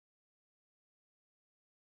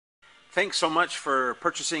Thanks so much for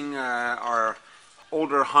purchasing our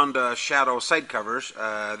older Honda Shadow side covers.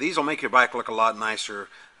 These will make your bike look a lot nicer.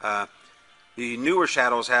 The newer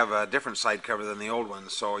Shadows have a different side cover than the old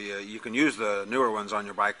ones, so you can use the newer ones on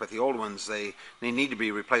your bike, but the old ones, they need to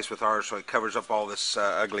be replaced with ours so it covers up all this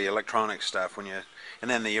ugly electronic stuff.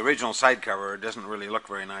 And then the original side cover doesn't really look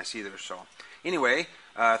very nice either. So anyway,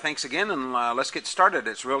 thanks again, and let's get started.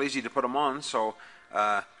 It's real easy to put them on. So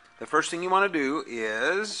the first thing you want to do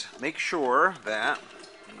is make sure that,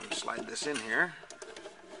 slide this in here,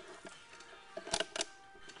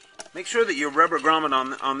 make sure that your rubber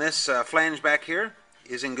grommet on this flange back here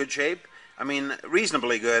is in good shape. I mean,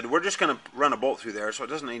 reasonably good. We're just going to run a bolt through there, so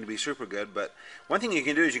it doesn't need to be super good. But one thing you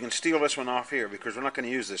can do is you can steal this one off here, because we're not going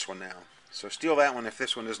to use this one now. So steal that one if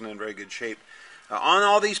this one isn't in very good shape. On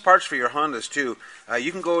all these parts for your Hondas too,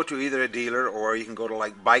 you can go to either a dealer or you can go to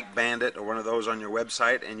like Bike Bandit or one of those on your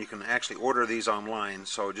website, and you can actually order these online.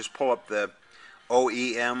 So just pull up the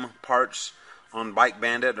OEM parts on Bike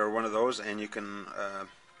Bandit or one of those, and you can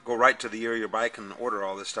go right to the year of your bike and order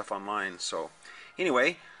all this stuff online. So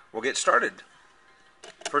anyway, we'll get started.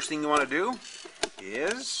 First thing you want to do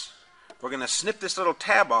is we're going to snip this little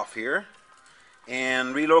tab off here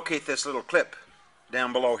and relocate this little clip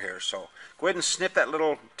down below here. So go ahead and snip that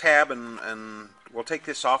little tab, and we'll take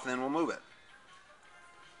this off and then we'll move it.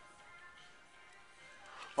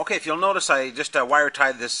 Okay, if you'll notice, I just wire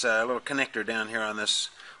tied this little connector down here on this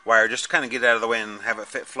wire just to kind of get it out of the way and have it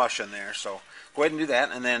fit flush in there. So go ahead and do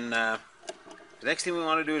that, and then the next thing we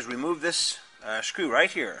want to do is remove this screw right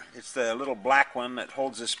here. It's the little black one that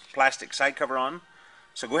holds this plastic side cover on.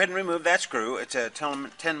 So go ahead and remove that screw. It's a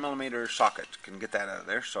 10 millimeter socket. You can get that out of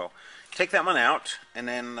there. So take that one out, and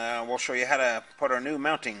then we'll show you how to put our new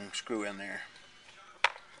mounting screw in there.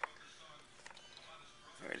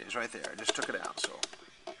 There it is right there. I just took it out. So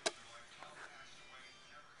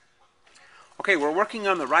okay, we're working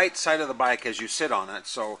on the right side of the bike as you sit on it.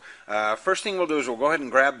 So first thing we'll do is we'll go ahead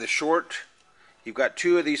and grab the short. You've got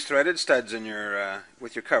two of these threaded studs in your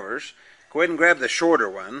with your covers. Go ahead and grab the shorter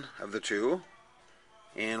one of the two,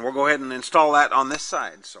 and we'll go ahead and install that on this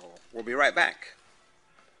side. So we'll be right back.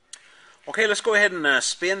 Okay, let's go ahead and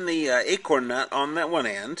spin the acorn nut on that one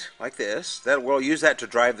end like this. We'll use that to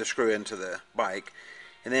drive the screw into the bike,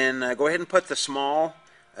 and then go ahead and put the small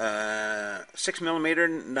 6 millimeter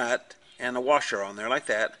nut and a washer on there like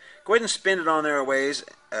that. Go ahead and spin it on there a ways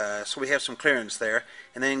so we have some clearance there,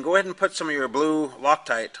 and then go ahead and put some of your blue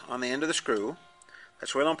Loctite on the end of the screw.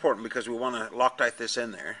 That's real important because we want to Loctite this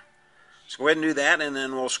in there. So go ahead and do that, and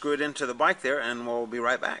then we'll screw it into the bike there, and we'll be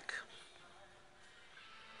right back.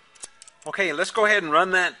 Okay, let's go ahead and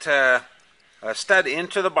run that stud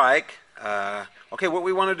into the bike. Okay, what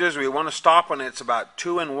we want to do is we want to stop when it's about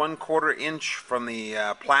 2 1/4 inch from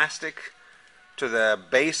the plastic to the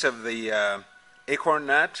base of the acorn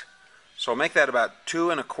nut. So make that about 2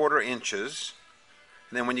 1/4 inches.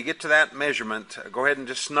 And then when you get to that measurement, go ahead and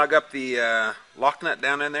just snug up the lock nut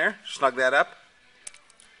down in there. Snug that up.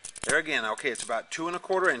 There again, okay, it's about 2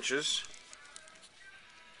 1/4 inches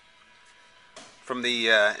from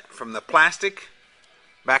the plastic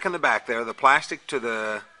back in the back there, the plastic to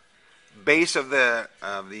the base of the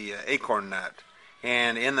acorn nut.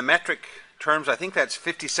 And in the metric terms, I think that's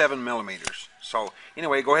 57 millimeters. So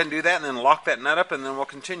anyway, go ahead and do that, and then lock that nut up, and then we'll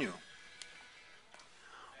continue.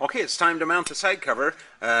 Okay, it's time to mount the side cover.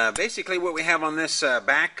 Basically what we have on this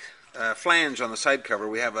back flange on the side cover,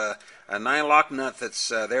 we have a 9-lock nut that's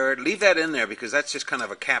there. Leave that in there because that's just kind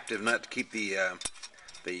of a captive nut to keep the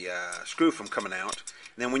screw from coming out.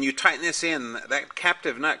 And then when you tighten this in, that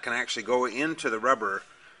captive nut can actually go into the rubber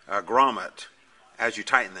grommet as you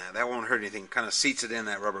tighten that. That won't hurt anything. It kind of seats it in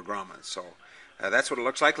that rubber grommet. So that's what it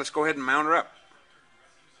looks like. Let's go ahead and mount her up.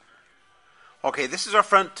 Okay, this is our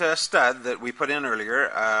front stud that we put in earlier.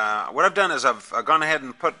 What I've done is I've gone ahead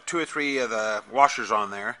and put 2 or 3 of the washers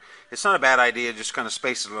on there. It's not a bad idea, just kind of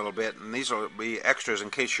space it a little bit, and these will be extras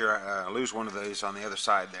in case you lose one of these on the other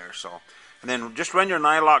side there. So, and then just run your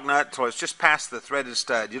 9-lock nut till it's just past the threaded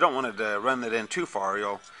stud. You don't want to run it in too far.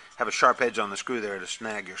 You'll have a sharp edge on the screw there to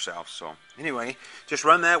snag yourself. So anyway, just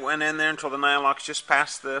run that one in there until the 9-lock's just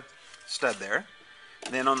past the stud there.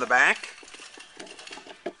 And then on the back,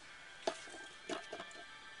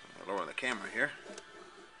 lower the camera here.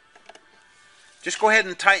 Just go ahead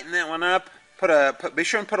and tighten that one up. Be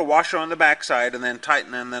sure and put a washer on the back side, and then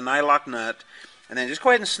tighten in the 9-lock nut. And then just go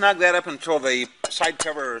ahead and snug that up until the side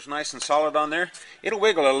cover is nice and solid on there. It'll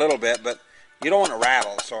wiggle a little bit, but you don't want to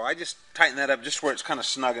rattle. So I just tighten that up just where it's kind of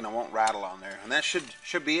snug and it won't rattle on there. And that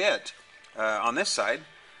should be it on this side.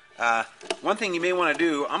 One thing you may want to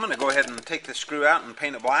do, I'm going to go ahead and take the screw out and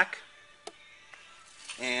paint it black.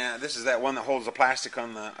 And this is that one that holds the plastic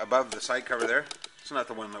on the above the side cover there. It's not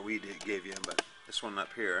the one that we gave you, but this one up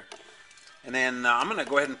here. And then I'm going to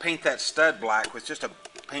go ahead and paint that stud black with just a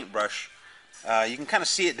paintbrush. You can kind of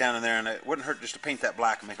see it down in there, and it wouldn't hurt just to paint that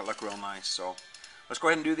black and make it look real nice. So let's go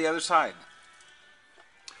ahead and do the other side.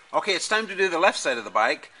 Okay, it's time to do the left side of the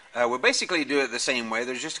bike. We'll basically do it the same way.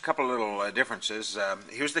 There's just a couple of little differences.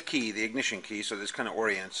 Here's the key, the ignition key, so this kind of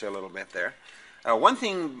orients you a little bit there. One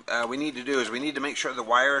thing we need to do is we need to make sure the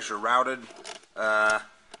wires are routed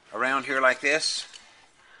around here like this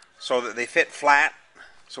so that they fit flat.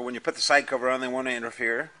 So when you put the side cover on, they won't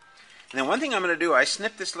interfere. And then one thing I'm going to do, I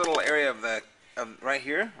snip this little area of right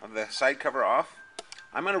here of the side cover off.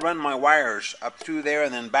 I'm going to run my wires up through there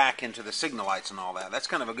and then back into the signal lights and all that. That's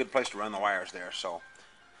kind of a good place to run the wires there. So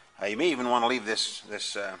you may even want to leave this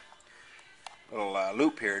little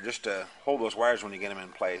loop here just to hold those wires when you get them in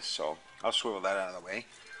place. So I'll swivel that out of the way.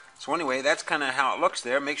 So anyway, that's kind of how it looks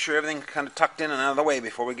there. Make sure everything's kind of tucked in and out of the way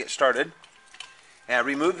before we get started.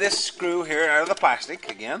 Remove this screw here out of the plastic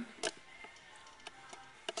again.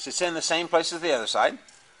 It's in the same place as the other side.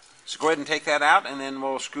 So go ahead and take that out, and then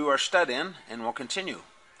we'll screw our stud in, and we'll continue.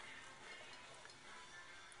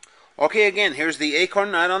 Okay, again, here's the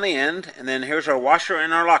acorn nut on the end, and then here's our washer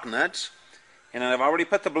and our lock nuts. And I've already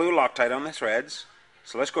put the blue Loctite on the threads.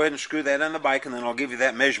 So let's go ahead and screw that on the bike, and then I'll give you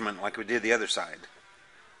that measurement like we did the other side.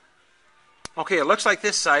 Okay, it looks like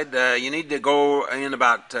this side you need to go in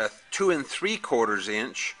about 2 3/4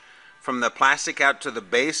 inch from the plastic out to the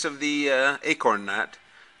base of the acorn nut.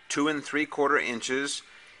 2 3/4 inches.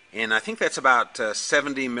 And I think that's about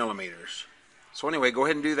 70 millimeters. So anyway, go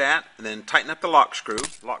ahead and do that, and then tighten up the lock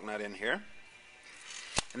nut in here.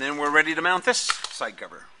 And then we're ready to mount this side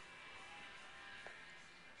cover.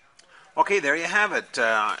 Okay, there you have it.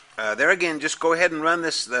 There again, just go ahead and run the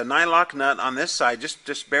nylock nut on this side,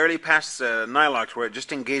 just barely past the nylock where it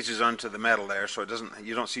just engages onto the metal there, so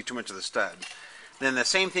you don't see too much of the stud. Then the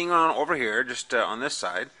same thing on over here, just on this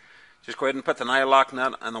side. Just go ahead and put the nylock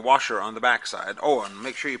nut and the washer on the back side. Oh, and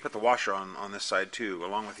make sure you put the washer on this side too,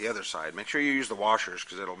 along with the other side. Make sure you use the washers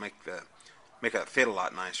because it'll make it fit a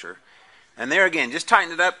lot nicer. And there again, just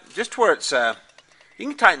tighten it up just to where it's. You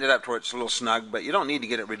can tighten it up to where it's a little snug, but you don't need to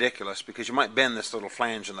get it ridiculous because you might bend this little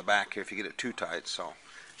flange in the back here if you get it too tight. So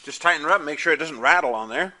just tighten it up, make sure it doesn't rattle on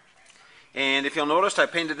there. And if you'll notice, I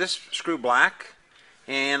painted this screw black,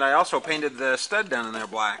 and I also painted the stud down in there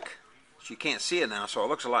black. You can't see it now, so it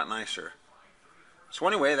looks a lot nicer. So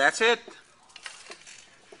anyway, that's it.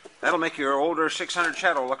 That'll make your older 600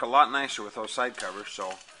 Shadow look a lot nicer with those side covers.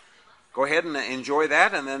 So go ahead and enjoy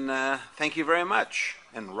that, and then thank you very much,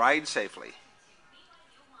 and ride safely.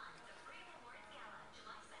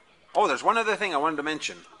 Oh, there's one other thing I wanted to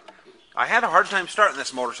mention. I had a hard time starting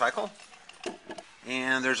this motorcycle,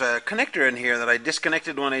 and there's a connector in here that I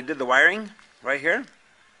disconnected when I did the wiring, right here.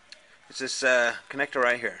 It's this connector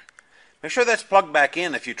right here. Make sure that's plugged back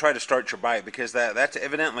in if you try to start your bike, because that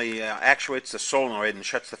evidently actuates the solenoid and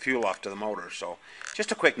shuts the fuel off to the motor. So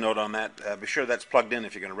just a quick note on that. Be sure that's plugged in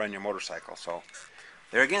if you're going to run your motorcycle. So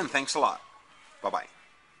there again, thanks a lot. Bye-bye.